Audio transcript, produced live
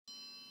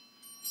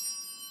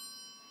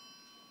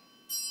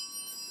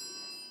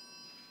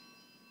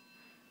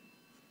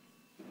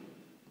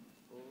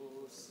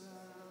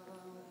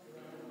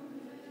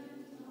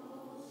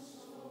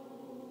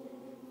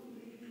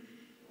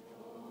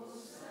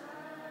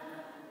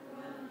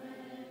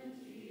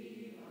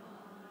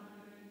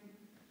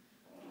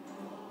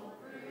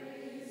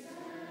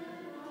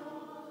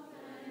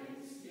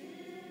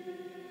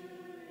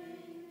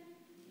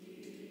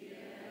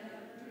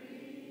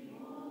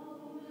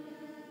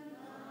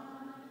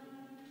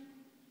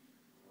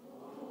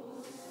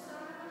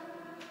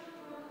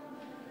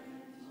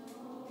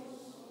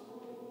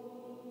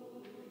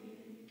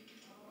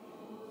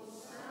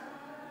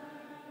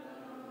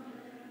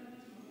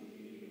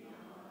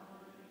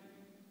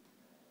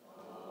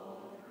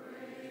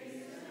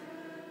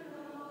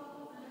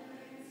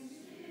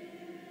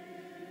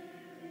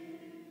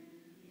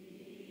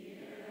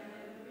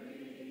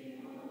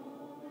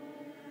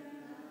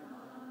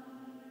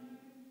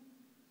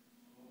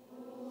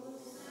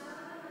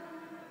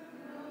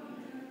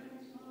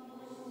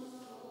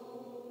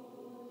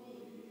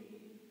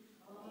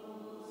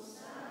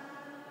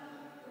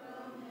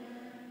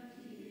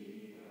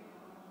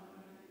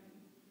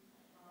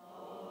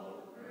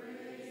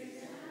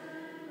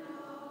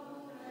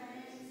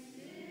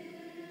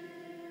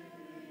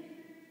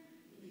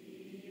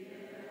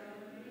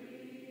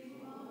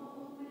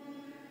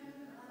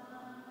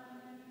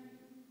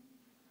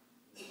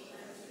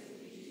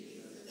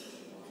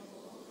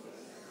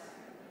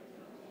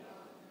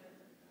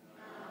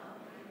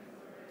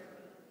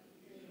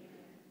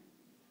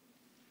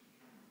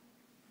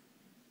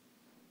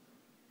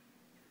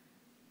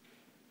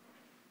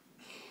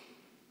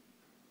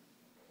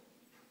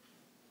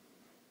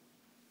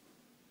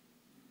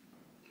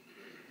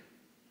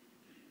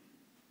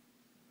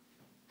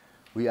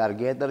We are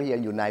gathered here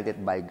and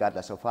united by God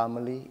as a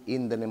family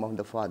in the name of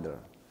the Father,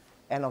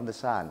 and of the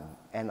Son,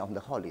 and of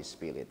the Holy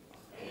Spirit.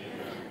 Amen.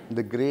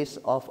 The grace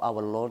of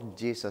our Lord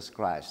Jesus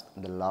Christ,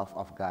 the love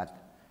of God,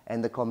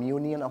 and the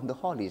communion of the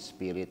Holy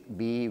Spirit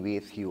be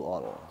with you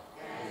all.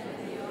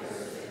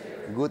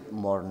 Good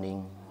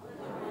morning.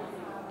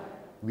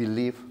 We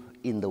live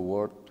in the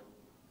world,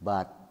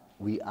 but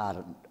we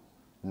are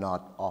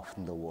not of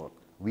the world.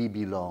 We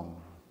belong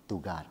to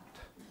God.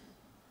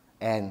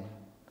 And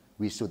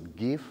we should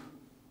give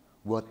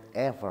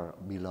whatever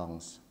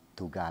belongs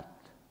to God.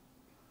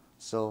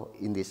 So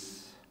in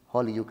this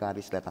Holy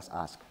Eucharist, let us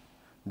ask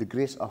the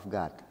grace of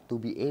God to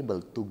be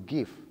able to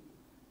give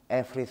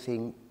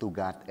everything to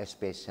God,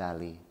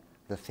 especially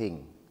the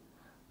thing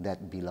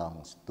that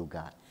belongs to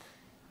God.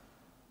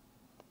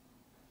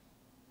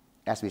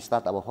 As we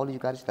start our Holy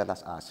Eucharist, let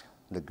us ask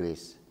the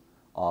grace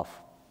of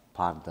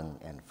pardon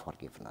and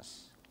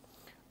forgiveness.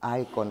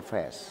 I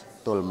confess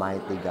to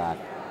Almighty God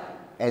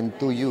and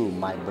to you,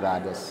 my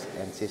brothers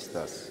and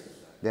sisters,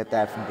 that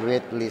I have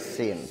greatly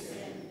sinned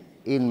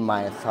in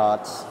my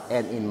thoughts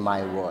and in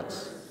my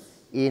words,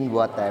 in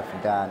what I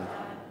have done,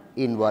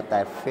 in what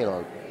I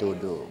failed to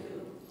do.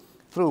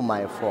 Through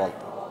my fault,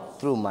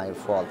 through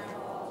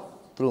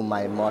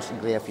my most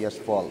grievous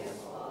fault.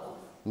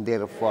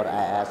 Therefore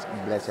I ask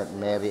Blessed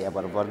Mary,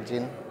 ever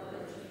Virgin,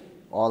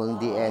 all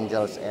the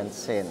angels and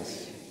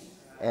saints,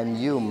 and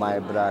you, my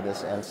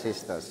brothers and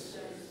sisters,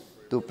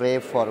 to pray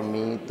for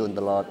me to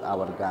the Lord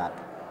our God.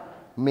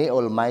 May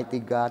Almighty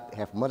God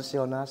have mercy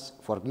on us,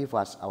 forgive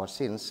us our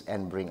sins,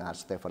 and bring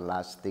us to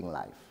everlasting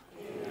life.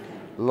 Amen.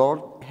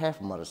 Lord, have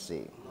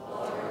mercy.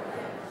 Lord,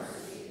 have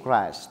mercy.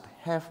 Christ,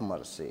 have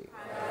mercy.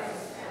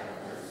 Christ,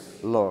 have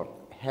mercy. Lord,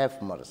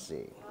 have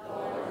mercy.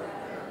 Lord,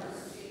 have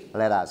mercy.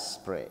 Let us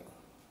pray.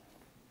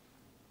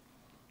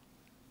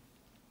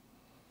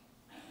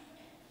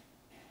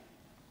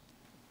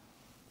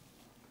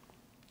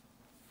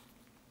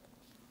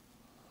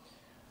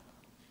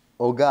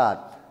 O God,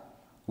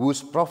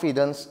 whose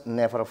providence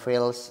never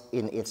fails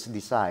in its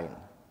design,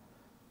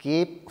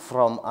 keep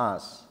from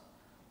us,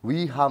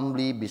 we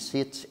humbly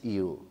beseech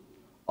you,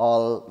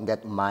 all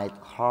that might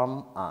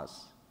harm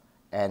us,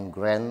 and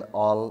grant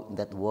all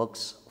that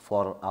works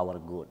for our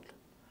good.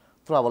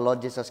 Through our Lord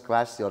Jesus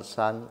Christ, your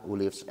Son, who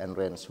lives and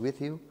reigns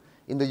with you,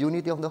 in the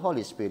unity of the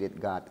Holy Spirit,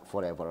 God,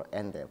 forever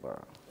and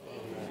ever.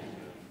 Amen.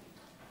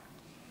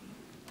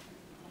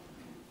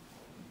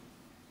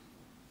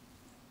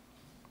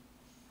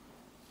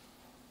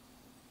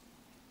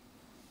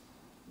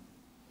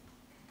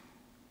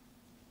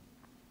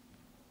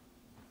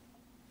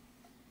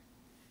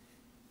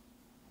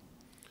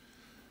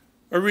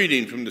 A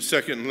reading from the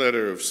second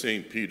letter of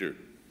St. Peter.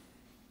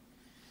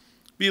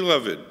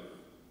 Beloved,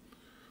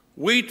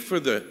 wait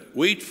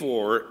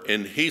for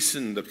and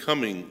hasten the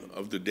coming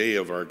of the day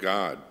of our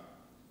God,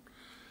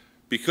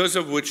 because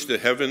of which the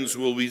heavens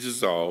will be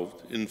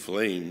dissolved in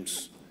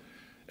flames,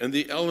 and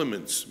the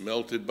elements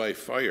melted by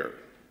fire.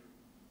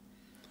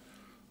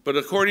 But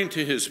according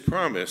to his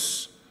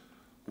promise,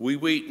 we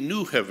wait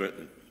new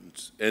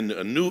heavens and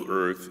a new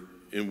earth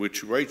in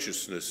which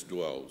righteousness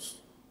dwells.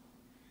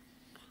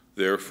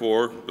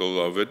 Therefore,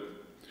 beloved,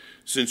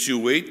 since you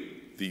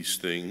wait these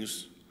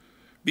things,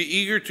 be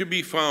eager to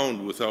be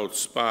found without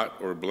spot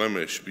or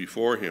blemish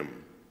before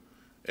him,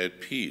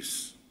 at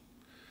peace,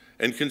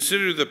 and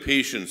consider the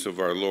patience of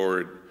our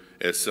Lord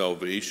as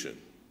salvation.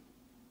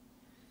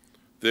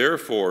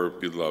 Therefore,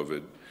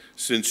 beloved,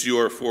 since you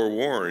are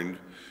forewarned,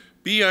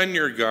 be on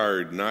your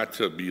guard not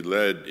to be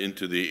led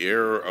into the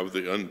error of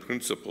the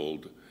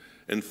unprincipled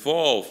and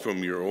fall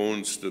from your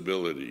own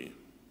stability,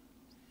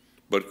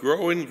 but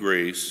grow in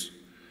grace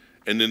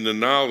and in the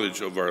knowledge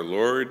of our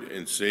Lord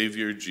and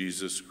Savior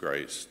Jesus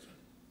Christ.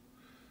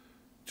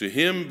 To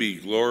him be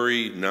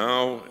glory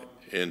now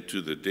and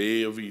to the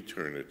day of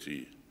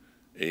eternity.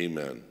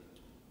 Amen.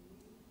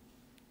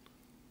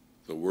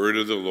 The word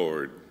of the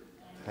Lord.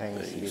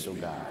 Thanks be to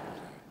God.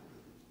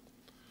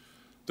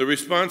 The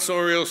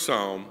responsorial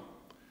psalm.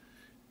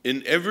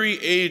 In every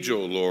age,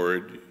 O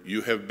Lord,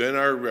 you have been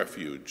our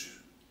refuge.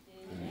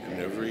 In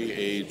every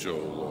age, O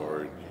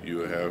Lord,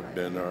 you have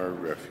been our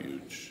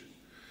refuge.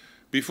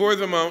 Before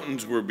the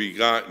mountains were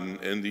begotten,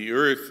 and the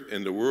earth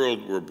and the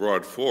world were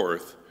brought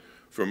forth,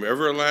 from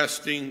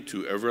everlasting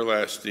to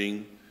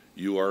everlasting,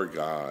 you are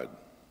God.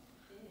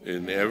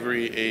 In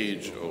every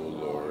age, O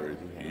Lord,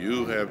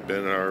 you have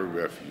been our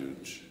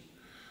refuge.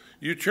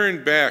 You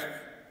turned back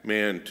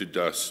man to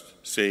dust,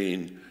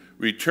 saying,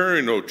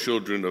 Return, O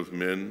children of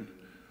men,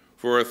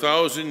 for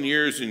 1,000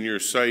 years in your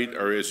sight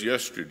are as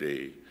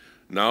yesterday,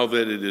 now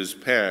that it is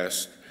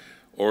past,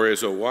 or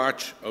as a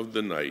watch of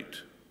the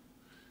night.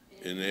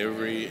 In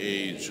every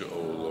age, O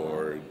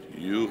Lord,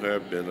 you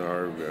have been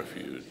our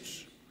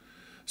refuge.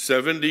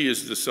 70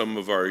 is the sum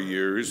of our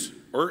years,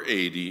 or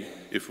 80,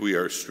 if we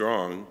are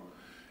strong,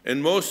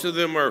 and most of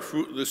them are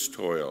fruitless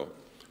toil,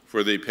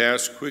 for they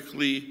pass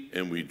quickly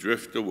and we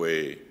drift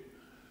away.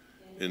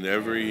 In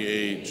every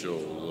age, O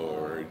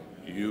Lord,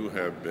 you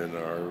have been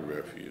our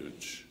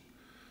refuge.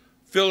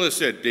 Fill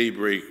us at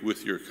daybreak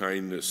with your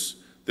kindness,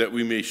 that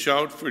we may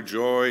shout for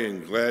joy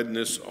and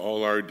gladness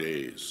all our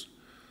days.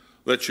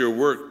 Let your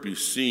work be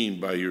seen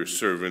by your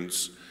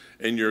servants,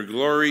 and your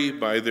glory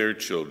by their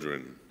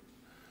children.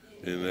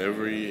 In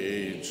every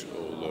age,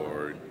 O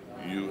Lord,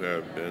 you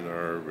have been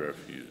our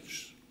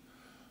refuge.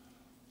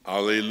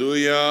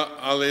 Alleluia,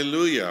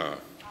 alleluia,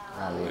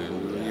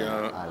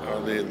 alleluia,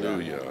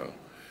 alleluia.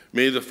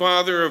 May the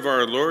Father of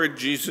our Lord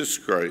Jesus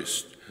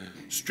Christ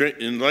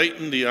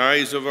enlighten the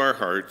eyes of our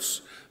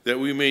hearts, that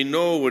we may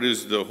know what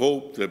is the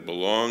hope that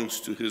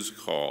belongs to his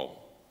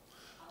call.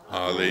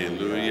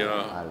 Alleluia,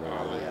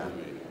 alleluia.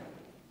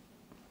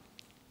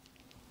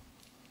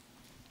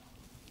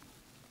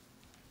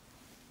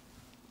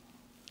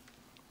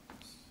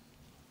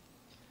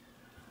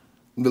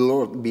 The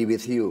Lord be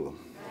with you.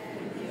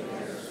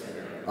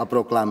 A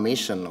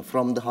proclamation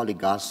from the Holy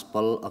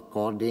Gospel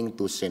according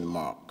to St.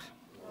 Mark.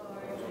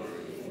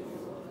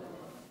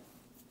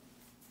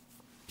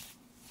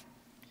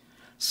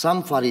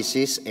 Some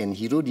Pharisees and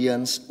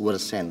Herodians were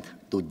sent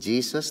to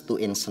Jesus to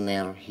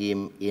ensnare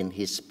him in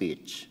his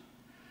speech.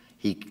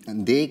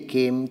 They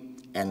came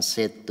and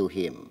said to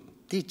him,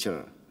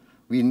 "Teacher,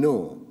 we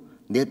know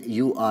that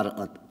you are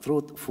a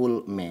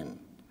truthful man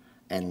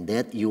and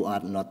that you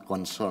are not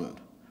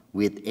concerned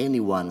with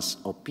anyone's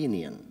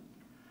opinion.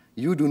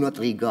 You do not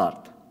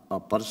regard a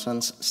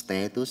person's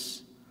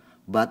status,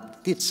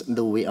 but teach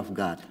the way of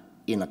God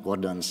in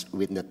accordance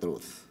with the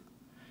truth.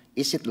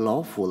 Is it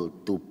lawful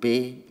to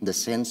pay the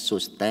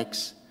census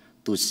tax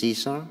to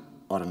Caesar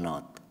or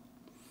not?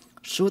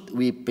 Should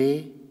we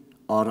pay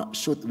or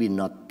should we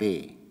not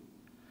pay?"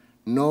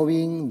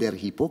 Knowing their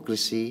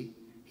hypocrisy,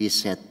 he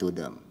said to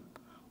them,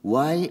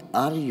 "Why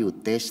are you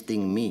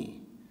testing me?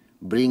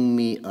 Bring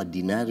me a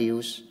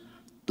denarius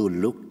to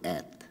look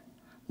at."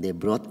 They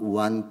brought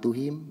one to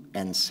him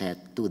and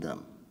said to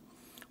them,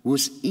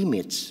 "Whose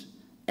image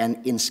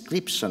and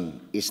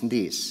inscription is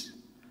this?"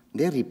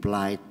 They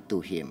replied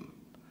to him,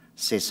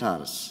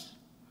 "Caesar's."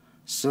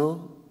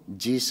 So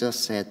Jesus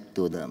said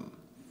to them,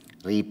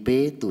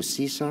 "Repay to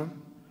Caesar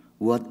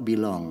what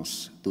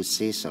belongs to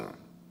Caesar,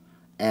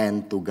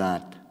 and to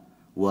God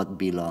what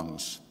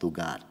belongs to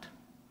God."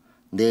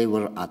 They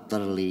were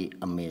utterly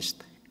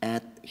amazed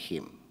at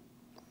him.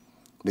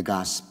 The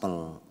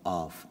Gospel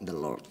of the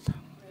Lord.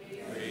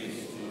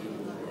 Praise to you,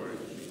 Lord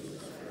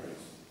Jesus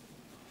Christ.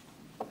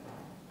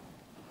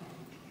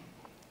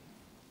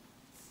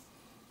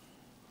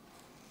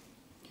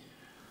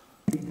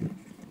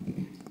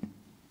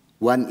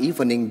 One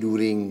evening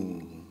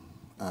during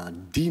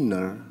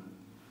dinner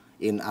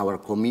in our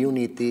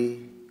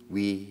community,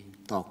 we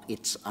talk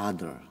each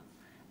other.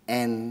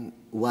 And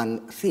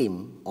one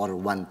theme or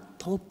one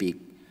topic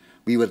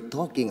we were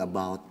talking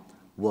about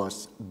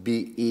was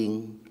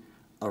being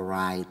a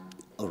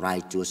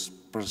righteous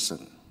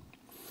person.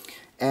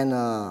 And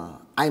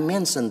I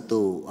mentioned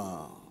to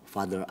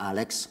Father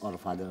Alex or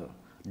Father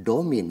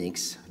Dominic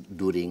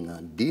during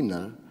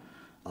dinner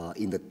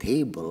in the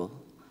table,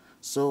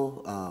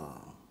 so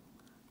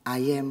I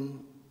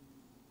am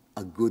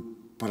a good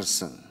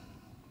person.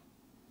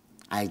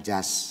 I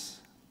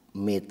just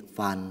made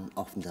fun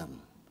of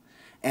them.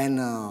 And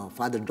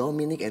Father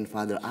Dominic and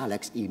Father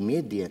Alex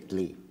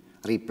immediately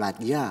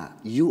replied, "Yeah,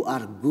 you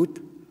are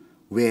good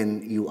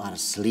when you are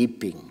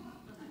sleeping."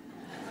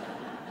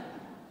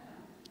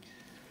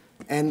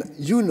 And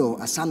you know,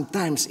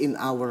 sometimes in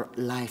our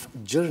life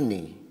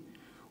journey,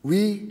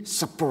 we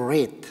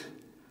separate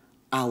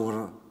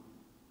our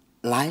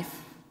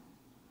life,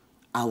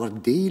 our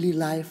daily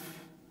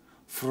life,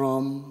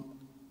 from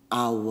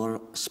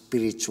our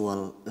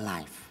spiritual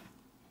life.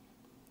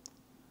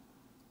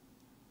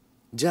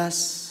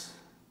 Just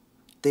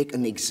take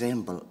an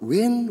example.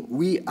 When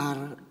we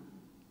are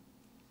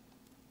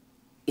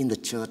in the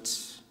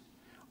church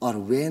or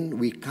when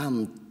we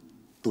come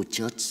to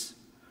church,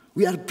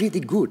 we are pretty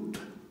good.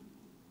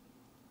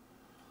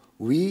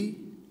 We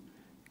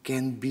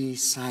can be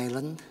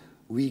silent,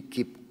 we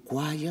keep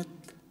quiet,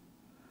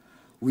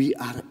 we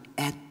are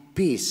at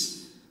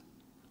peace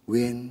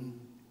when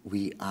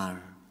we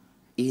are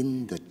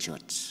in the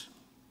church.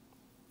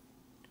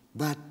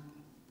 But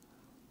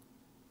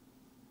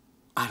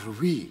are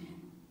we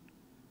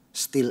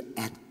still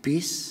at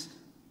peace?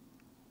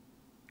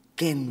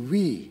 Can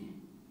we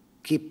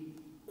keep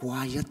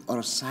quiet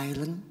or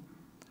silent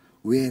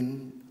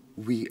when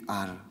we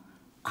are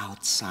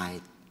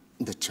outside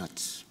the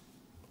church?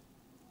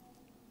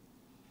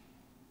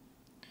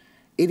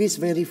 It is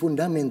very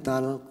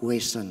fundamental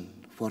question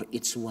for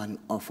each one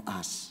of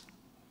us.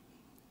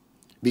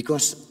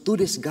 Because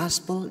today's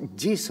gospel,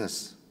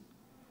 Jesus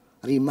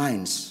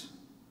reminds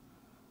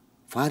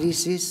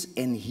Pharisees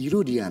and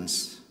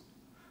Herodians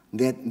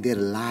that their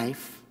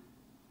life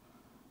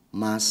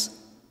must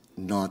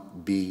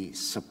not be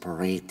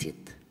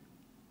separated,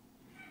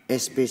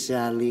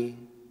 especially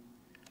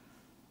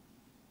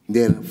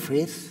their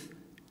faith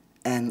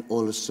and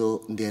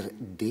also their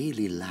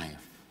daily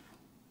life.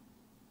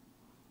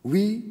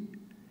 We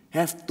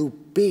have to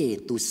pay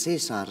to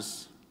Caesar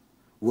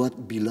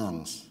what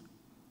belongs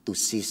to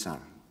Caesar.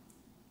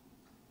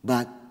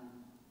 But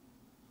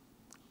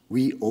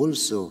we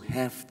also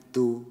have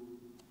to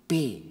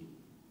pay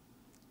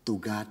to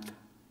God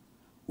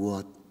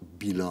what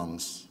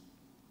belongs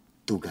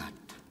to God.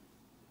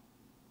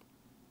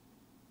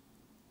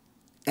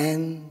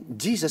 And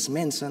Jesus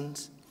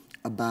mentions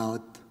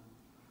about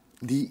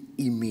the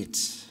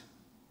image.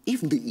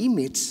 If the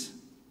image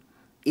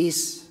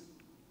is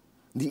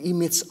the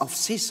image of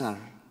Caesar,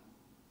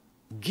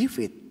 give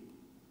it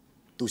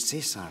to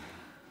Caesar.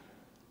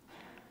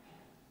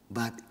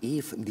 But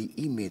if the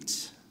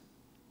image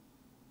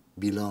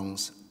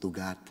belongs to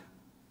God,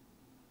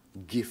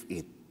 give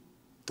it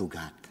to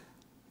God.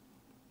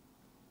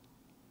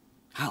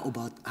 How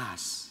about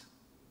us?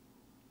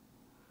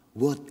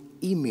 What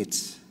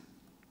image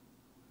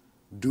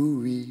do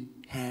we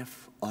have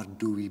or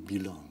do we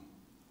belong?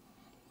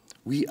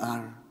 We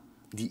are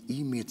the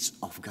image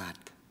of God.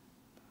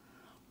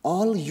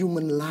 All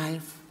human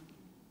life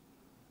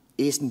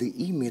is the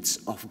image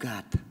of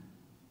God.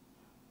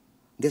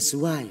 That's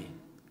why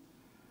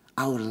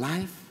our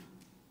life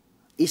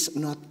is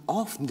not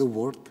of the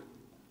world,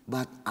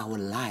 but our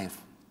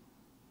life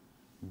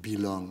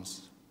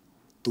belongs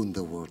to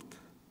the world.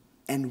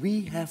 And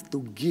we have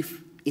to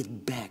give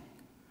it back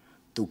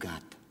to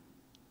God.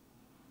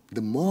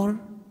 The more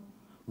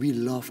we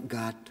love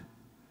God,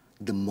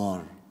 the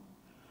more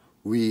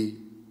we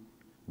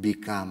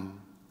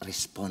become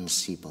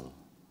responsible.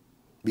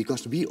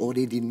 Because we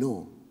already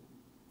know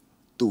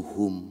to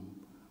whom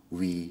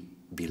we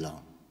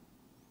belong.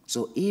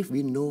 So if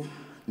we know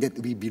that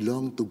we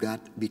belong to God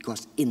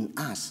because in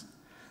us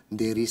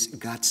there is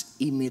God's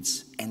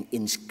image and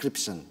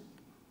inscription,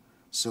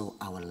 so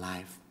our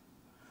life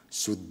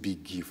should be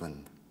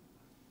given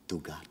to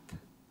God.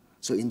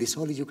 So in this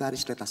Holy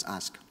Eucharist, let us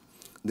ask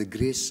the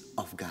grace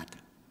of God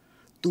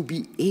to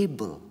be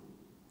able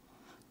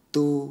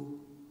to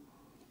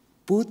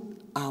put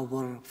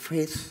our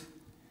faith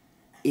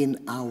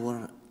in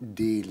our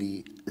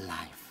daily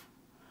life,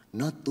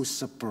 not to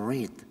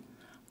separate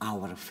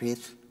our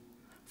faith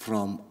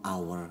from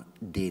our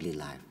daily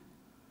life.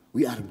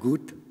 We are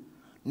good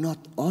not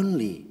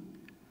only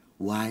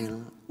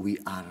while we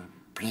are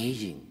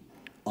praying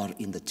or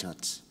in the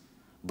church,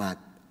 but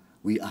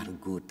we are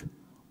good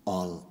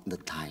all the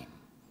time.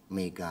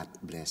 May God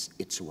bless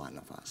each one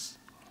of us.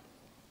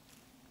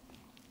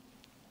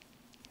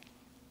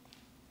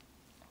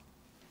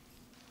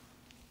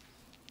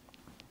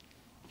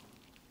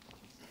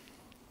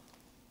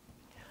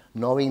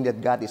 Knowing that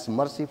God is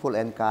merciful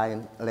and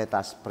kind, let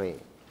us pray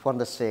for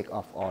the sake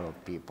of all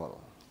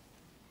people.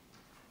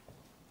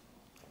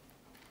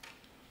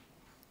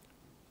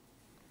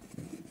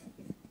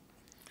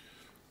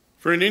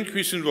 For an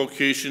increase in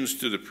vocations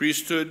to the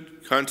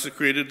priesthood,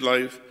 consecrated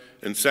life,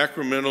 and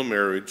sacramental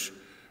marriage,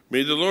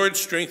 may the Lord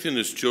strengthen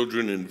his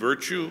children in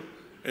virtue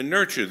and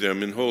nurture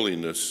them in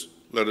holiness.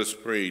 Let us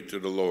pray to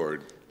the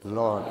Lord.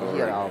 Lord,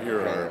 hear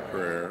our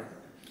prayer.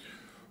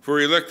 For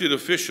elected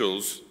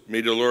officials, may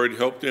the Lord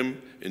help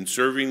them in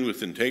serving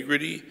with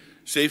integrity,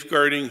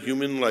 safeguarding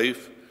human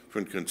life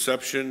from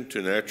conception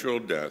to natural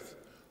death.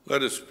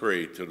 Let us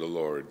pray to the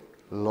Lord.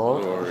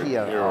 Lord,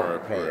 hear our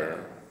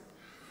prayer.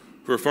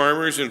 For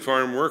farmers and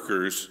farm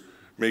workers,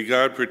 may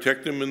God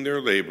protect them in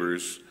their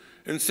labors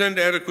and send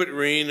adequate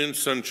rain and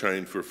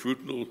sunshine for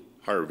fruitful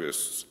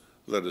harvests.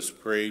 Let us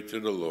pray to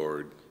the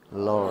Lord.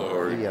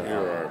 Lord, hear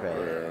our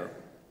prayer.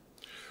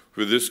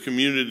 For this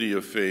community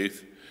of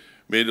faith,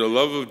 may the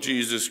love of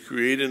Jesus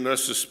create in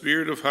us a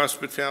spirit of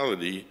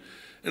hospitality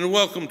and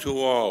welcome to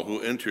all who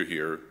enter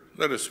here.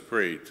 Let us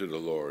pray to the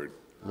Lord.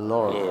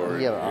 Lord,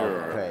 hear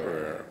our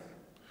prayer.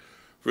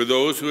 For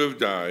those who have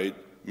died,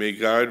 may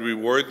God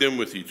reward them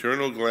with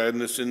eternal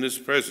gladness in his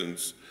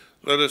presence.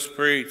 Let us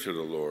pray to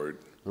the Lord.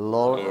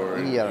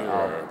 Lord, hear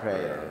our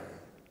prayer.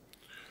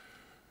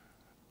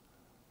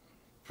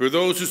 For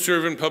those who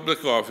serve in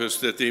public office,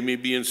 that they may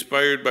be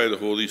inspired by the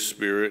Holy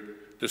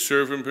Spirit to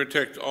serve and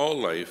protect all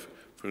life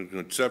from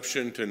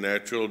conception to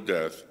natural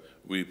death,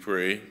 we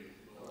pray.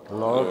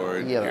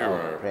 Lord, hear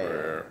our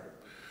prayer.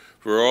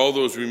 For all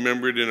those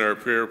remembered in our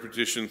prayer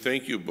petition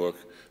thank you book,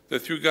 that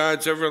through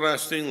God's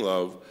everlasting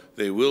love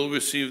they will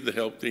receive the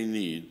help they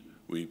need,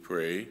 we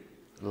pray.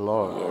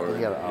 Lord,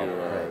 hear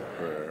our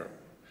prayer.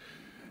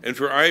 And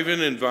for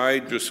Ivan and Vi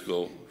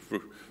Driscoll,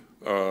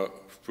 for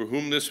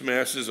whom this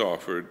Mass is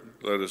offered,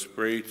 let us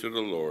pray to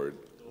the Lord.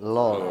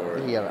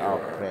 Lord, hear our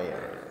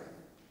prayer.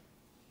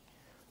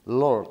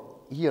 Lord,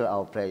 hear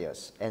our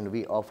prayers, and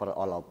we offer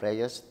all our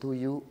prayers to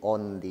you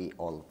on the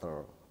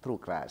altar, through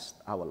Christ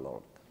our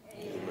Lord.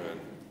 Amen.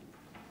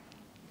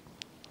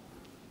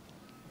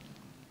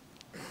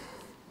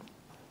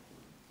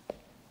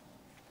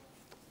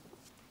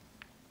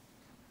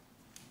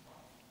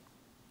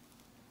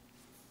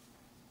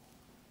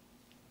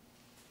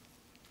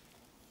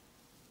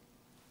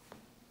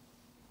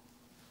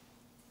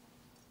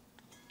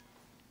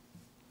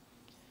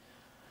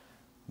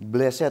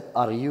 Blessed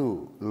are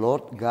you,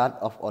 Lord God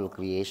of all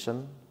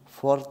creation,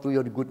 for through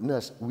your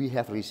goodness we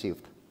have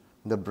received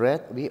the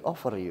bread we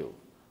offer you,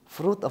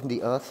 fruit of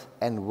the earth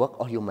and work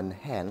of human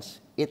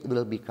hands. It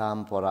will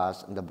become for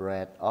us the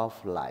bread of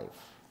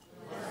life.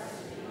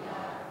 Blessed be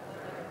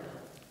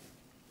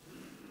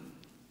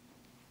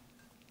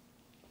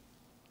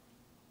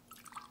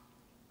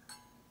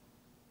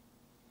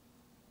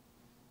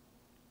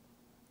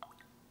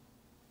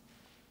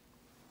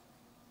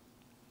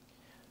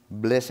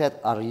Blessed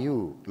are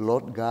you,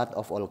 Lord God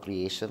of all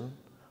creation,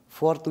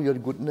 for to your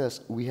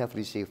goodness we have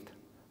received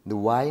the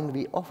wine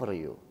we offer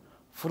you.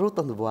 Fruit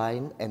of the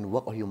vine and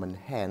work of human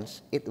hands,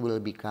 it will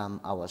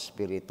become our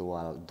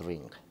spiritual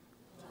drink.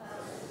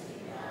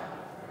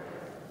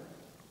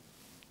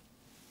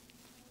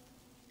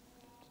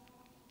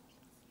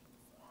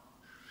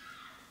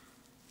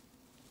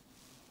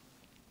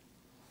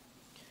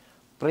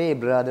 Pray,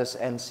 brothers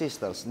and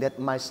sisters, that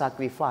my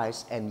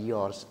sacrifice and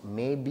yours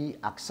may be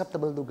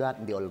acceptable to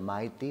God, the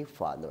Almighty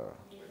Father.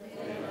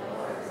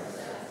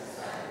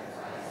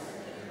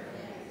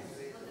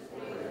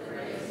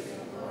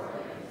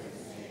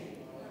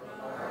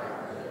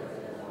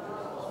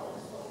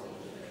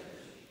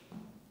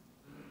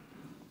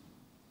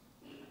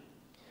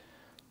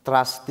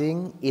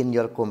 Trusting in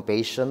your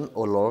compassion,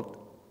 O Lord,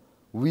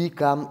 we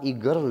come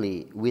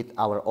eagerly with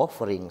our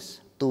offerings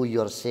to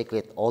your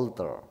sacred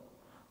altar,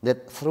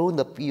 that through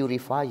the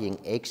purifying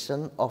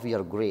action of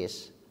your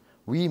grace,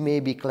 we may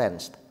be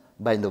cleansed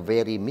by the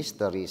very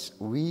mysteries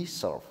we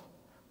serve,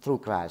 through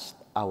Christ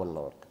our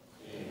Lord.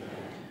 Amen.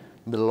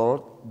 The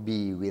Lord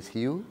be with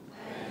you.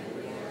 And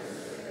with your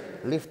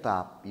spirit. Lift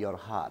up your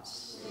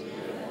hearts.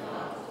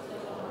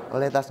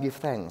 Let us give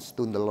thanks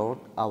to the Lord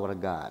our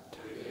God.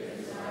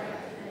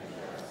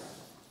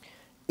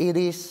 It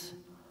is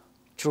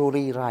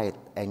truly right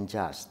and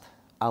just,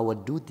 our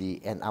duty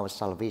and our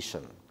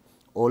salvation,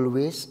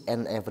 always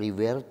and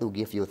everywhere to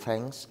give you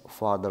thanks,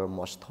 Father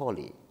most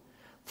holy,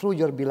 through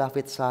your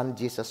beloved Son,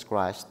 Jesus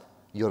Christ,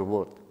 your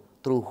Word,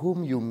 through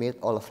whom you made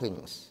all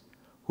things,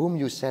 whom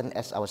you sent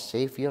as our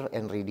Savior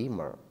and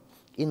Redeemer,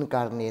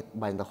 incarnate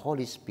by the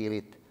Holy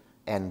Spirit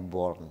and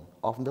born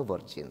of the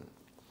Virgin.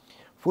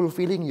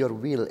 Fulfilling your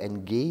will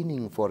and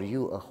gaining for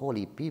you a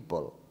holy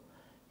people,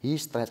 he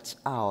stretched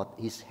out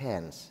his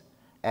hands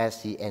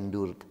as he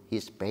endured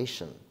his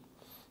passion,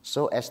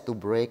 so as to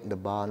break the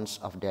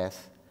bonds of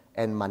death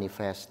and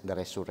manifest the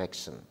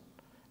resurrection.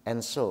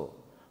 And so,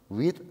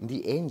 with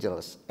the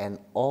angels and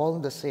all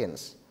the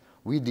saints,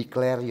 we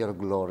declare your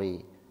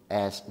glory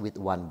as with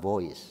one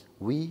voice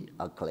we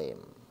acclaim.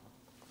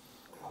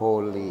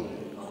 Holy,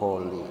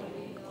 holy,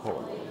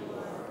 holy,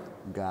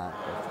 God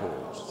of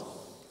hosts,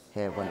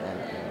 heaven and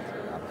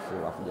earth are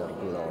full of your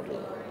glory.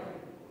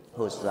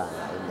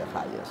 Hosanna in the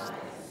highest.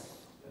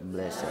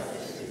 Blessed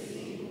is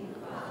he.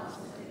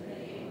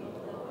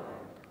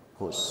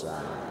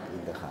 Hosanna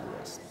in the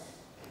highest.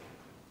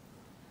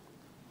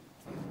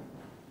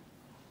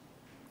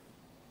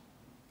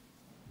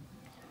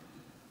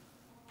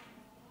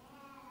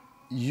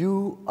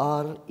 You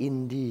are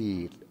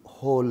indeed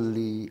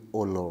holy, O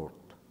Lord,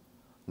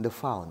 the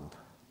fount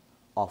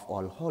of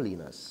all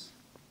holiness.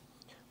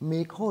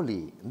 Make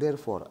holy,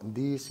 therefore,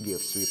 these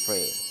gifts, we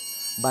pray,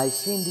 by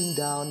sending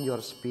down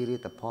your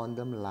Spirit upon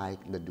them like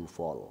the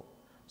dewfall,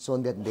 so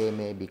that they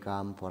may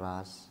become for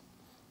us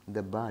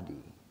the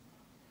body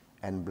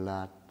and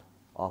blood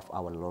of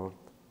our Lord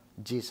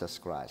Jesus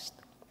Christ.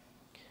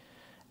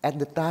 At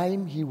the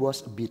time he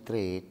was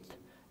betrayed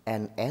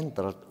and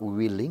entered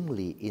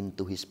willingly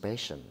into his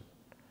passion,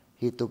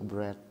 he took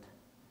bread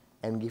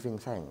and giving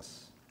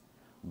thanks,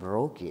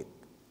 broke it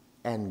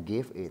and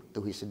gave it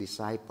to his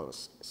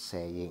disciples,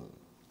 saying,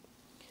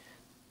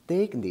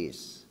 "Take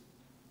this,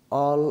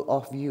 all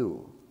of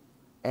you,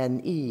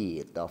 and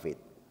eat of it,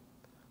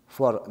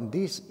 for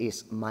this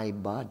is my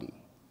body,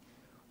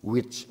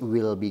 which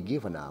will be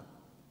given up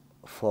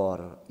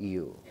for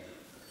you."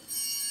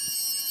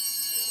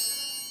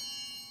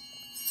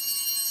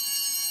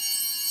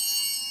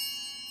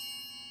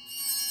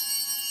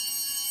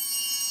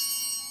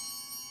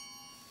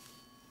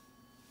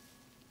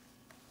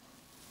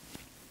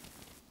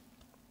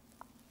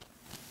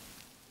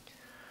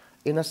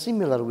 In a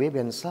similar way,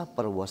 when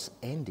supper was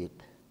ended,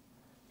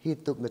 he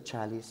took the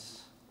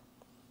chalice,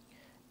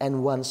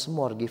 and once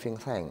more giving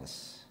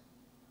thanks,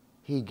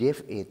 he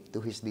gave it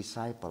to his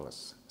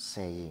disciples,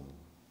 saying,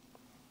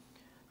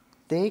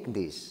 "Take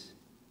this,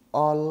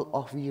 all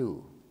of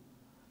you,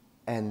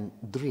 and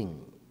drink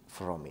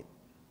from it.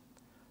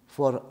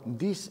 For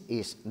this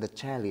is the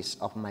chalice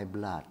of my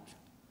blood,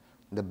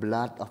 the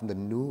blood of the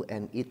new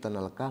and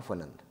eternal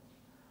covenant,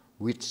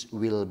 which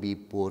will be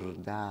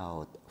poured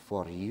out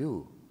for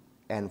you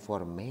and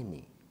for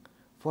many,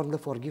 for the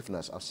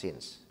forgiveness of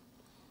sins.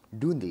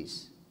 Do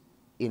this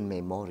in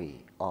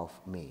memory of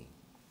me."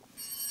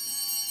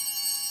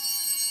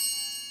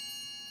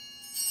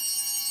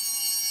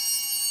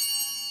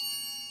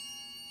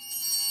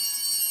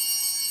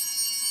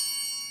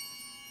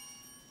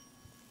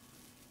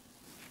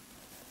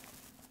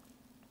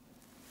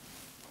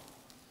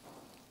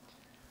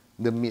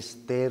 The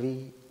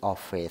mystery of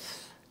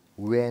faith.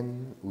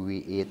 When we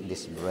eat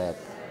this bread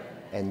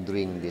and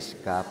drink this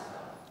cup,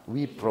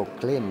 we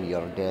proclaim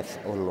your death,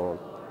 O Lord,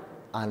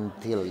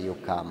 until you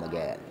come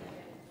again.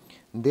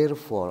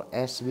 Therefore,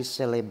 as we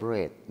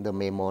celebrate the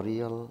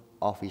memorial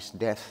of his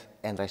death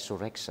and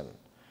resurrection,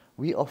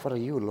 we offer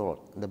you, Lord,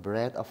 the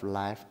bread of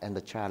life and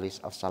the chalice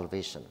of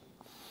salvation,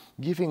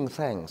 giving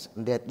thanks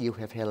that you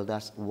have held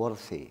us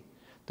worthy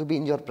to be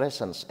in your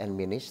presence and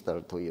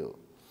minister to you.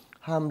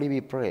 Humbly we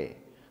pray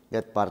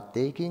that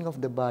partaking of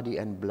the body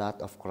and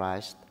blood of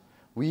Christ,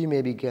 we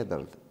may be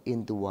gathered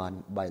into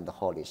one by the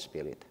Holy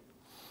Spirit.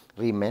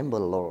 Remember,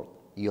 Lord,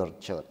 your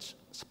church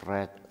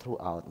spread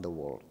throughout the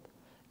world,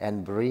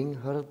 and bring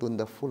her to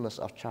the fullness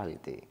of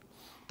charity,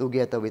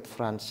 together with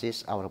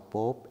Francis, our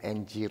Pope,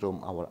 and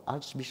Jerome, our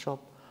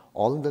Archbishop,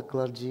 all the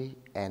clergy,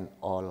 and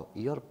all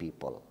your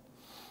people.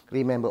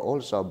 Remember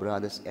also our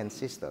brothers and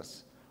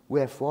sisters who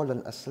have fallen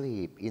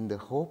asleep in the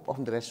hope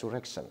of the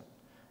resurrection,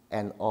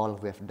 and all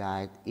who have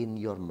died in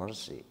your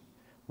mercy.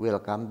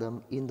 Welcome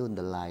them into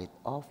the light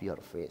of your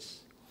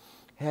face.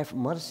 Have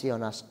mercy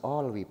on us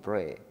all, we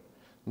pray,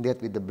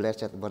 that with the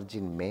Blessed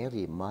Virgin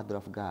Mary, Mother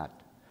of God,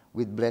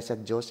 with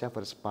Blessed Joseph,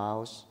 her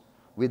spouse,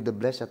 with the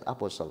blessed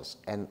apostles,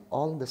 and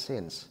all the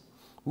saints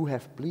who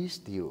have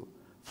pleased you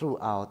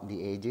throughout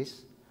the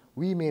ages,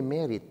 we may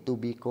merit to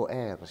be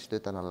co-heirs to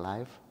eternal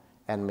life,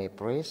 and may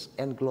praise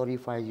and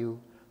glorify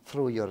you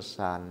through your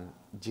Son,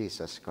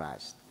 Jesus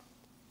Christ.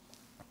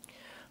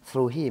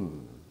 Through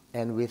him,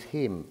 and with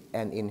him,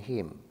 and in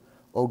him,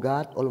 O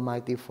God,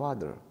 Almighty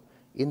Father,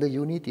 in the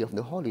unity of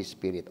the Holy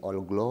Spirit,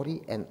 all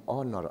glory and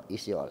honor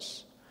is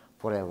yours,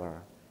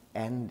 forever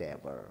and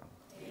ever.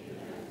 Amen.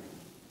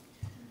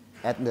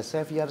 At the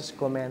Savior's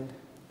command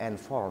and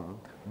formed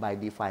by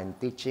divine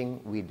teaching,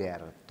 we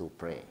dare to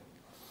pray.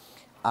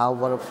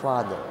 Our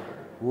Father,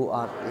 who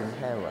art in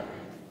heaven,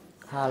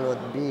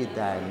 hallowed be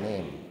thy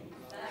name.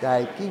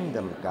 Thy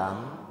kingdom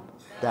come,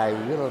 thy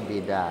will be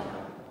done,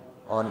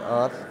 on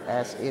earth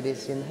as it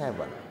is in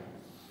heaven.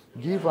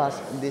 Give us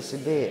this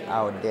day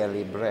our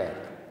daily bread,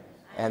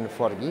 and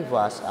forgive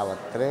us our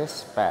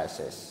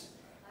trespasses,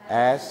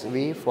 as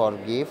we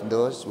forgive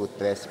those who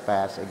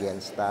trespass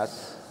against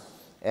us.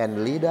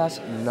 And lead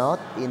us not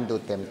into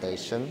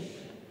temptation,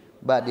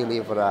 but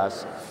deliver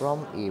us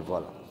from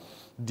evil.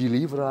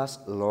 Deliver us,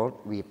 Lord,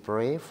 we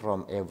pray,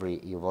 from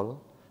every evil.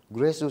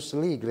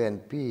 Graciously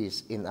grant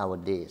peace in our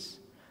days,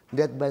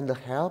 that by the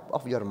help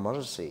of your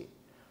mercy,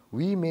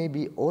 we may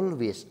be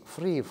always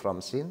free from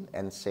sin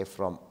and safe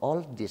from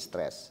all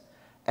distress,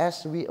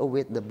 as we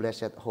await the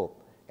blessed hope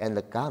and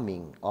the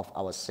coming of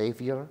our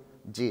Savior,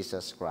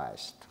 Jesus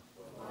Christ.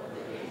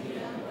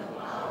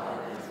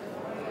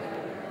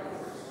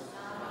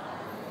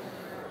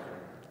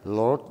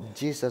 Lord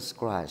Jesus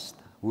Christ,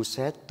 who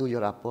said to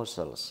your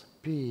apostles,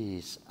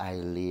 "Peace I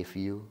leave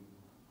you,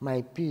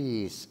 my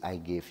peace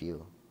I give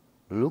you,"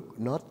 look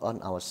not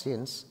on our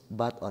sins,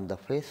 but on the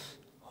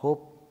faith,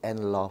 hope,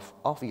 and love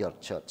of your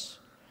church,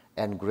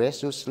 and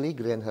graciously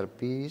grant her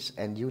peace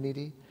and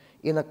unity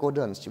in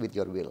accordance with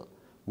your will,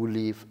 who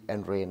live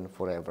and reign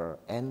forever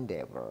and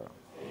ever.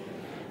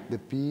 Amen. The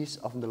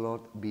peace of the Lord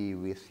be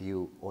with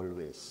you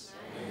always.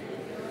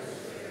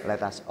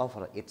 Let us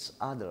offer each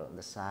other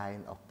the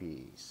sign of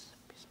peace.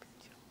 Peace be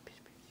with you. Peace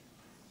be with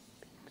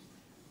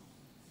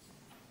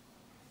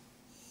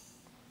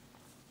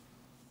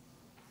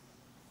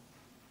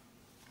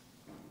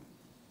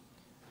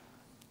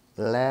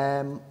you.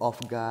 Lamb of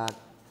God,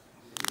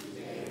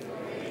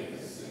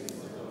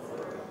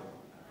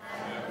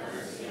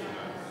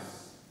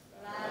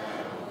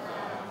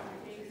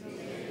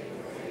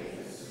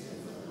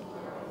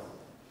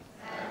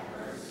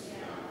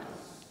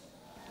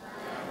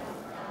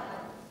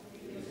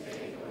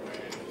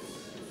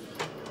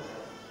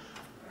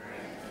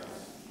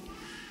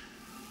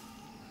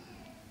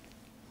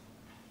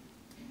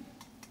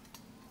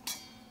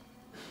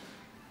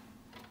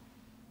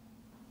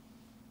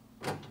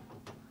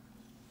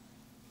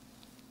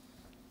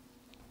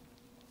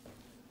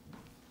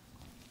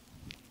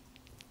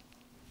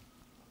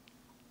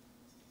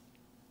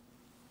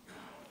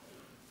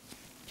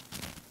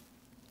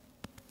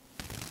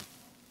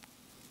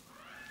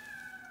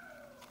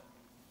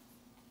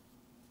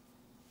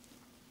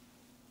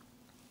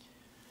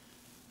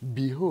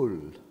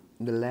 behold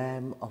the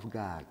Lamb of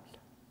God.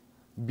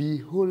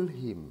 Behold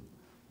him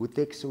who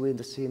takes away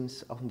the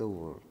sins of the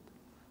world.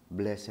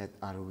 Blessed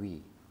are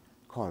we,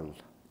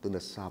 called to the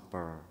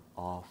supper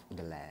of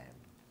the Lamb.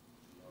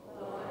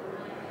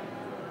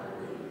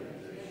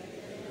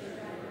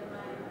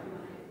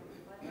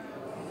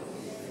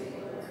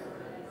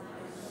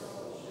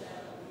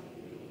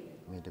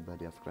 May the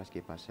body of Christ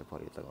keep us safe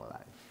for eternal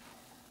life.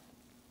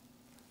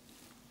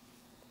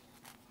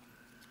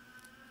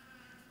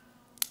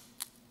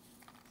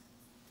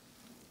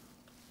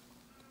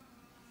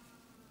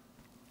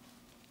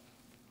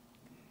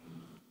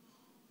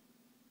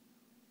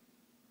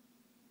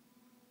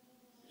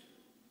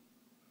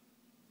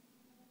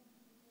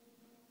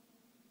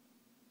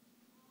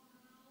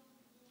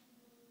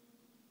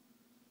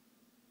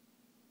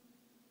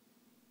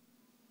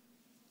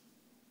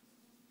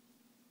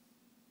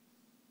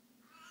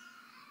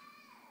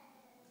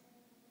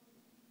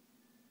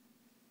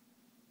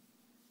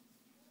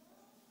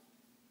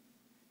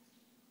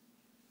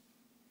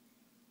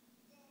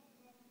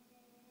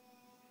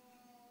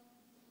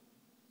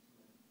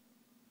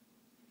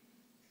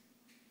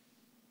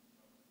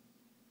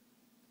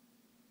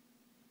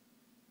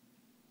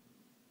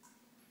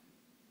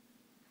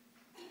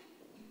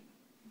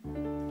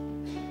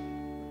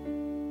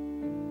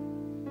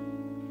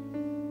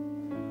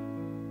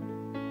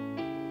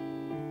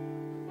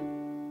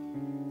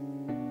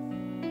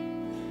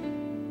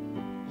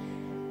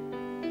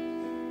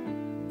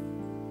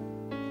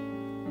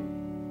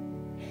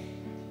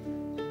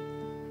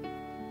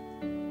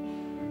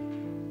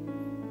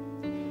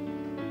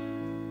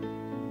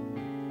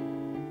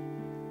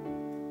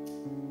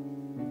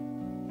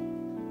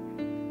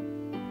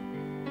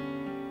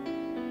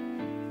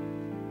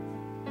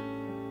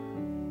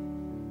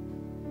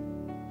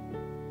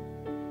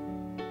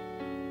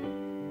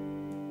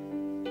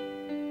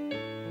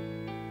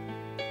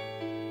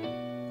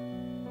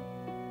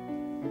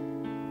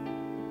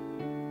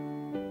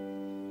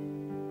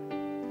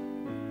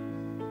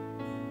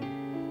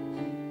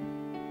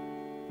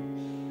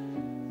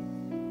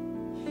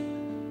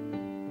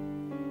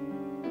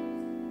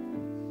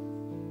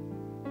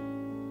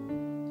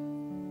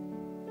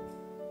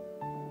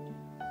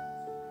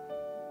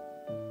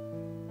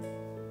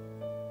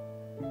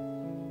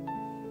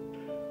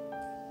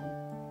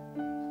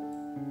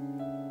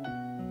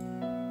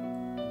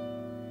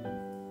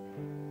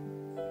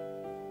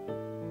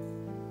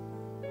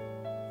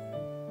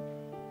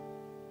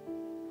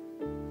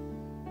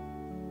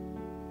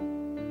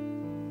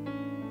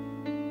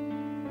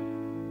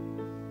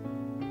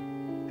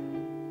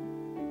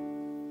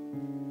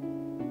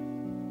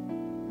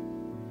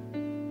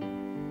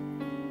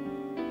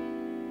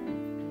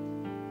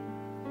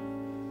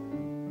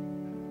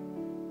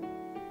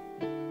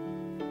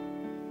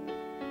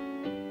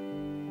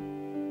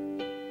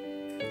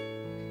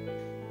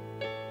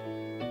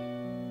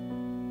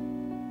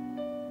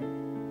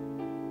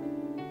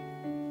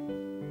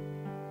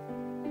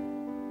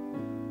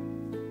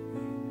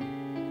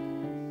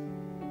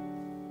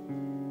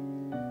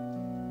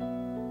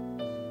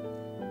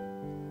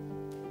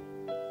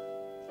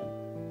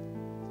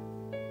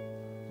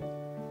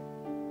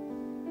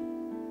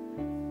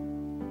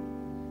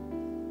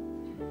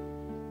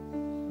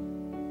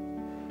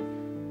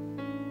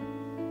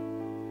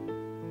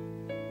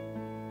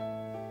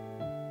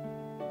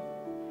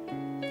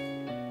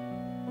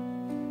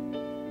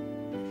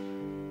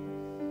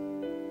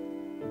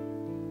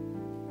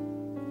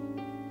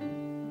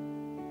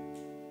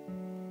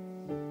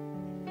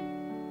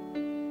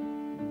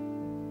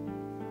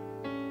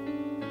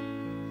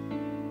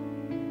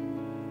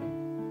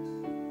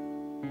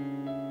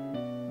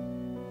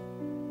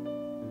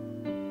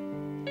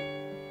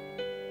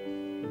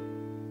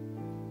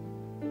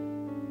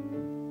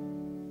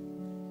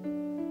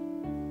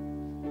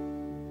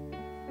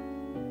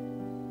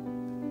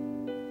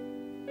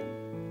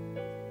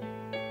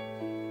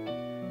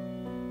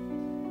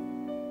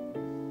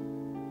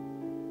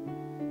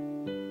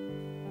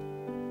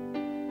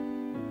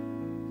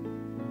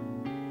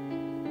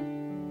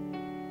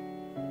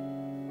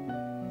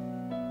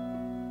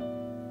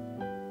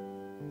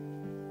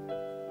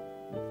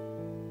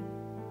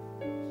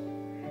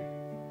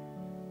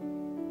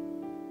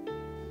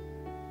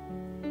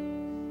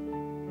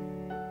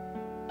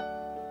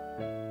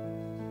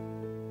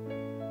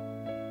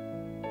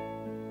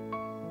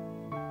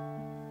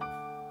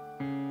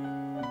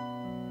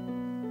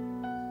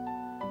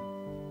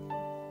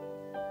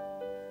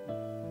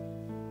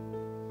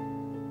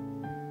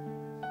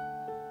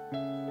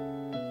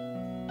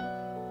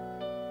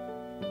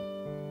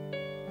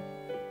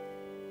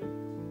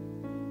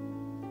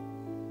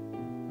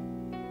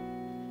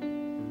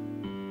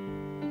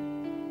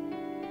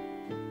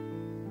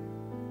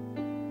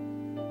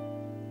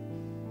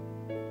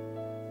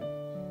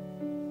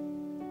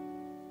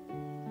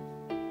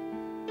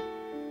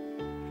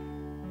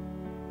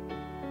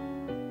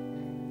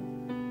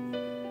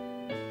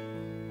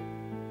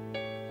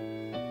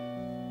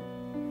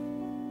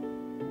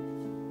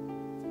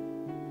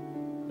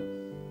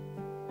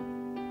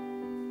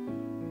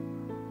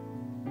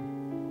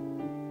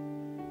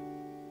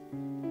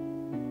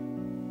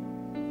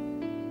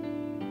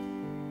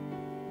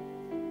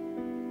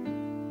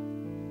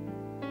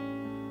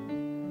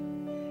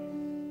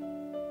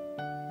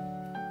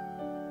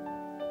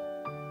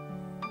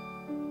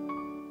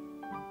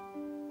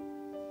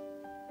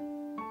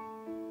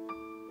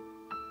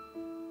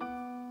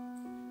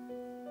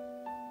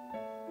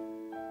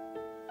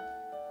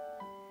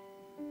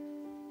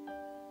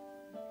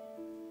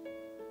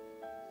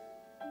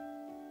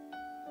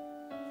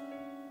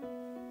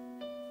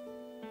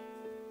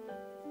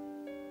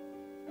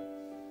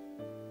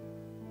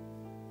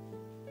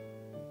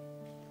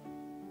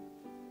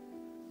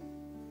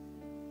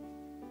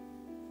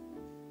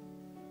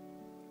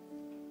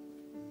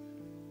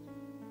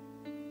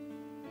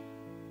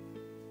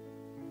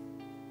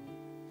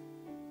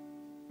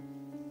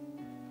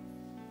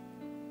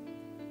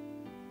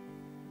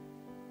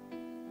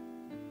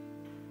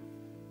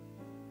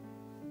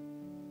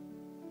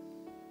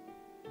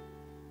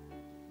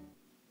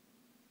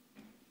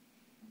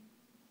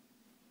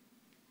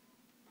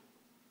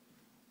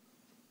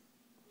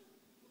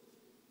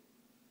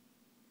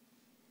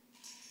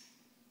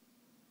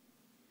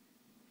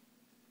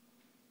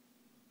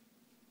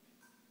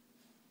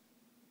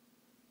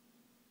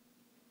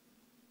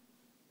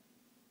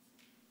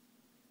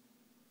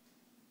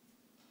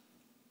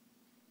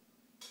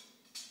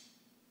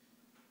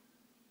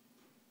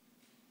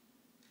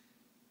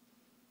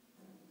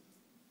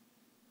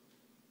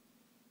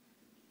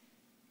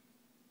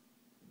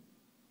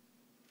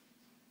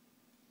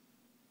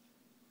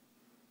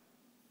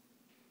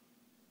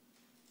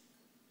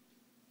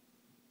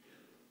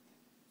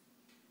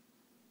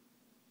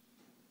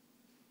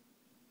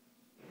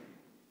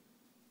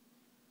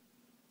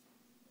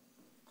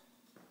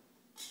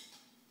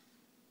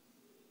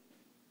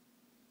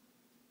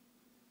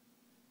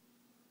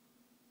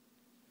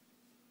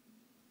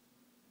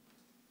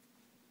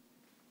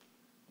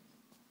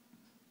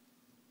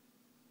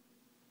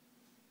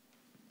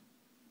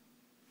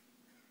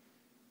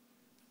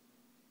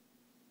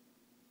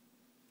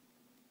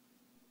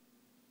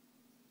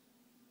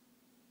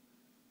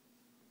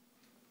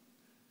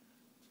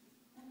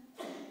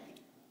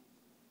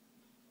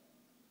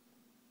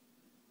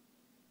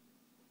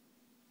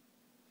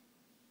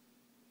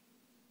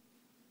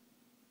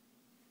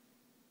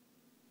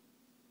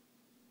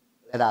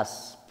 Let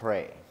us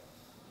pray.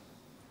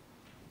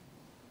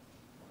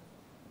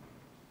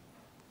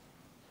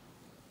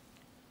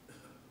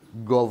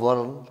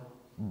 Governed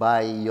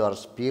by your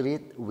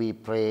Spirit, we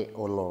pray,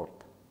 O Lord.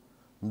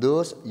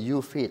 Those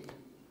you feed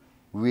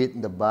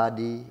with the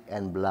body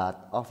and blood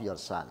of your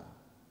Son,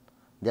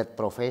 that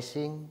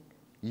professing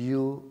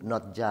you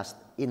not just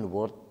in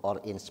word or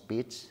in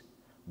speech,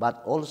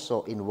 but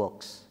also in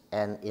works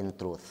and in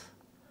truth,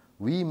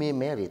 we may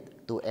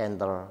merit to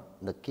enter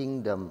the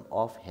kingdom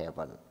of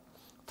heaven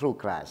through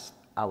Christ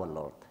our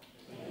Lord.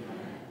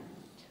 Amen.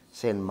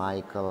 Saint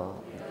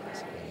Michael,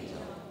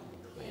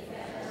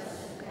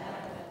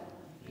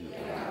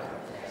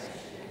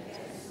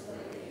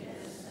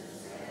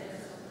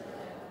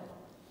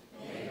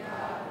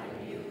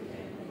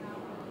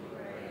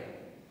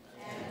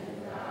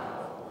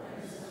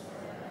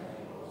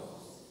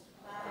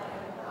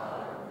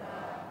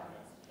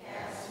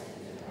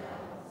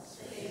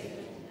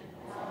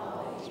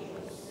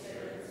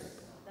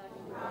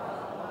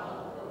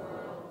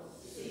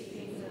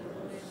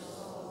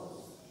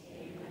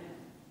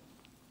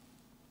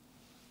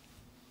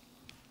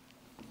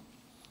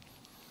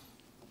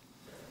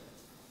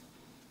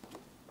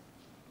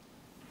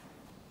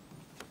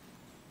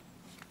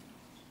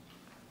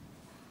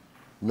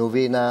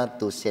 Novena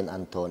to Saint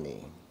Anthony.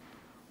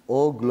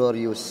 O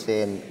glorious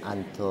Saint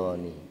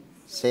Anthony,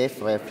 safe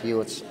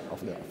refuge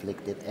of the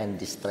afflicted and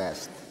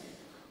distressed,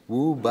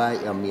 who by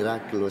a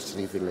miraculous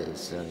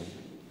revelation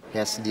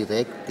has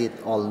directed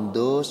all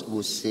those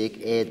who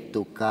seek aid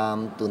to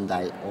come to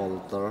thy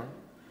altar,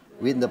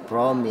 with the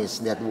promise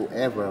that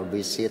whoever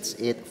visits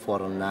it for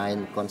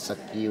 9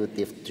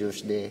 consecutive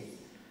Tuesdays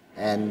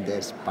and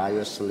thus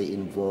piously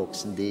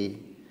invokes thee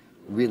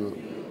will.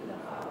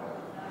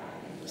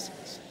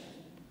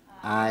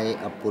 I,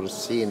 a poor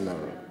sinner,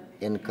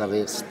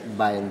 encouraged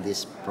by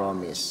this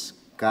promise,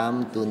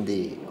 come to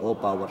thee, O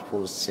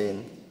powerful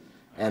saint,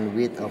 and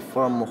with a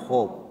firm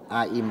hope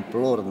I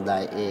implore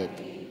thy aid,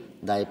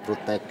 thy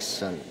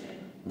protection,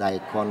 thy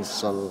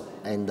counsel,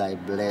 and thy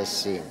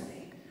blessing.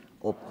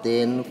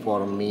 Obtain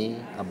for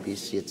me, I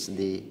beseech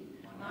thee,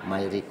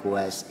 my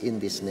request in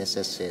this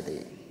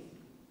necessity.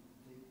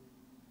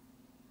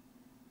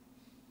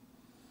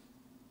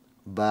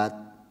 But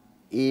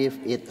if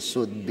it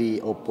should be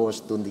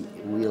opposed to the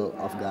will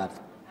of God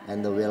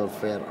and the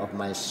welfare of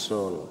my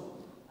soul,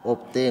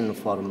 obtain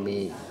for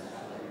me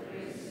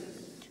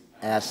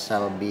as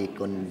shall be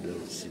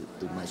conducive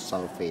to my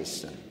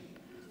salvation.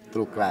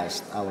 Through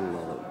Christ our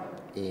Lord.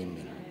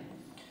 Amen.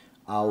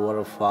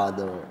 Our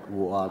Father,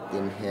 who art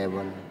in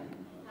heaven,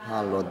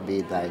 hallowed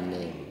be thy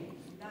name.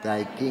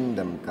 Thy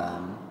kingdom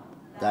come,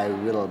 thy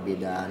will be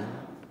done,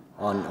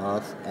 on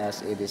earth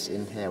as it is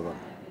in heaven.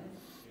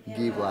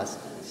 Give us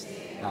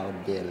our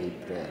daily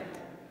bread,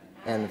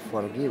 and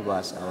forgive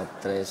us our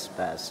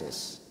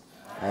trespasses,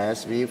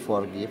 as we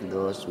forgive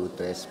those who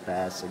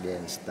trespass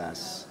against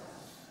us.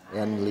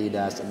 And lead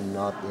us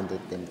not into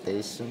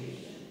temptation.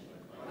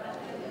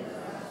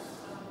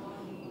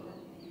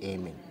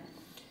 Amen.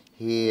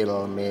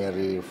 Hail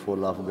Mary,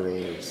 full of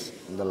grace,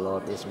 the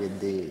Lord is with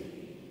thee.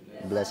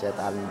 Blessed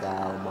art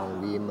thou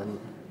among women.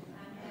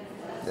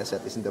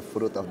 Blessed is the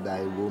fruit of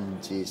thy womb,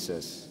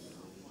 Jesus.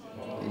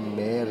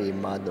 Mary,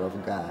 Mother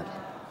of God,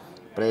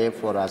 pray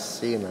for us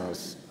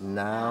sinners,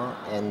 now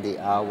and the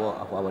hour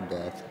of our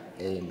death.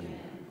 Amen.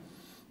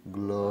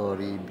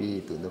 Glory be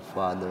to the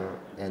Father,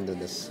 and to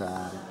the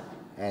Son,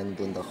 and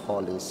to the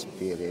Holy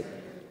Spirit,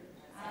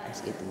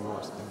 as it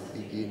was in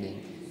the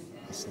beginning,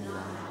 is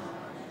now,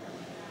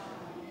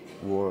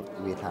 world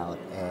without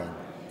end.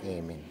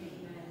 Amen.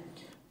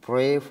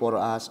 Pray for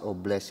us, O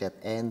blessed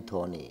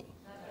Anthony.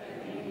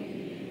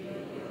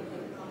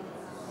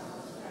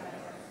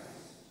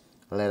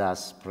 Let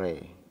us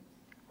pray.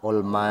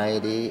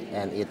 Almighty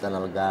and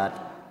eternal God,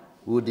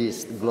 who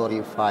didst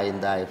glorify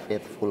thy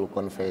faithful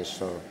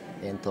confessor,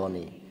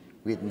 Anthony,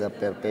 with the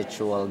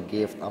perpetual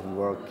gift of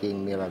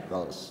working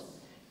miracles,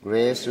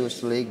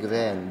 graciously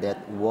grant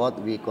that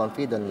what we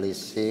confidently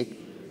seek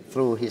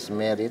through his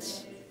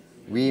merits,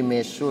 we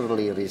may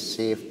surely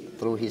receive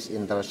through his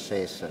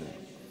intercession.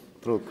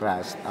 Through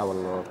Christ our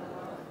Lord.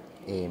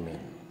 Amen.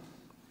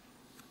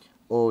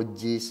 O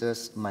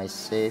Jesus, my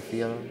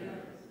Savior,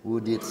 who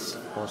didst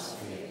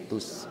forsake to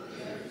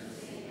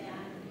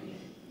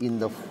in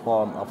the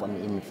form of an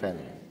infant,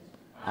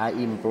 I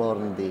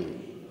implore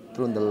thee,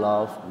 through the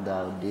love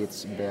thou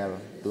didst bear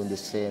to the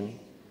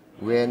saint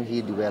when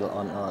he dwelt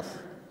on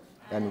earth,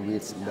 and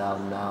which thou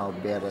now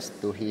bearest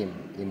to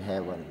him in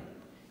heaven,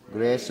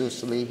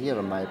 graciously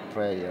hear my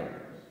prayer,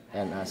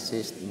 and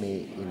assist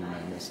me in my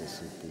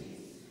necessity,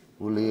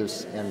 who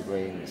lives and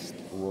reigns,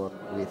 world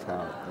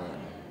without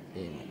end.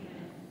 Amen.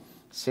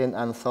 Saint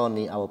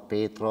Anthony, our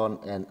patron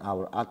and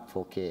our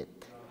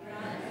advocate.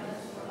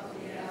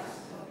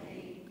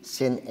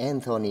 Saint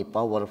Anthony,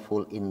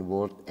 powerful in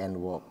word and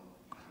work.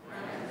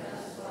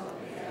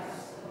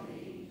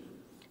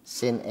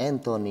 Saint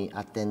Anthony,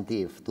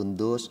 attentive to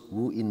those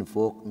who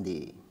invoke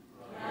thee.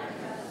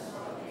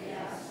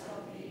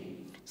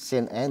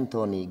 Saint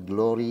Anthony,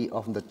 glory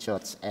of the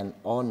Church and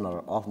honor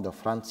of the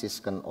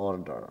Franciscan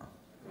order.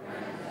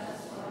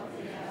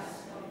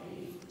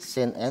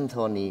 Saint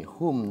Anthony,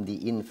 whom the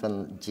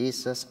infant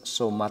Jesus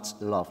so much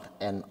loved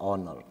and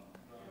honored.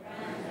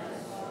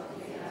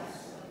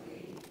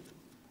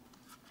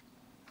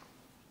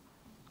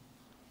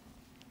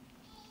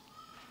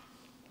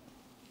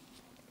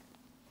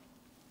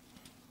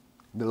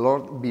 The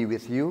Lord be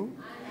with you.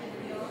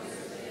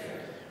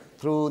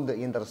 Through the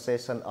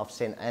intercession of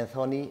Saint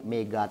Anthony,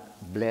 may God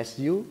bless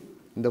you,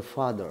 the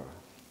Father,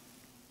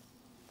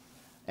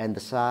 and the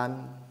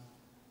Son,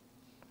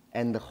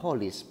 and the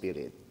Holy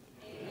Spirit.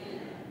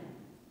 Amen.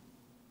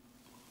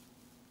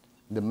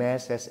 The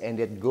Mass has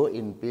ended. Go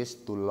in peace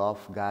to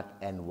love God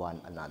and one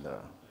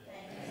another.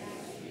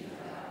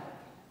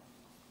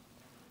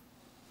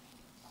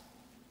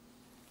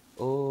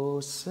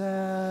 O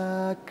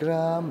sacrament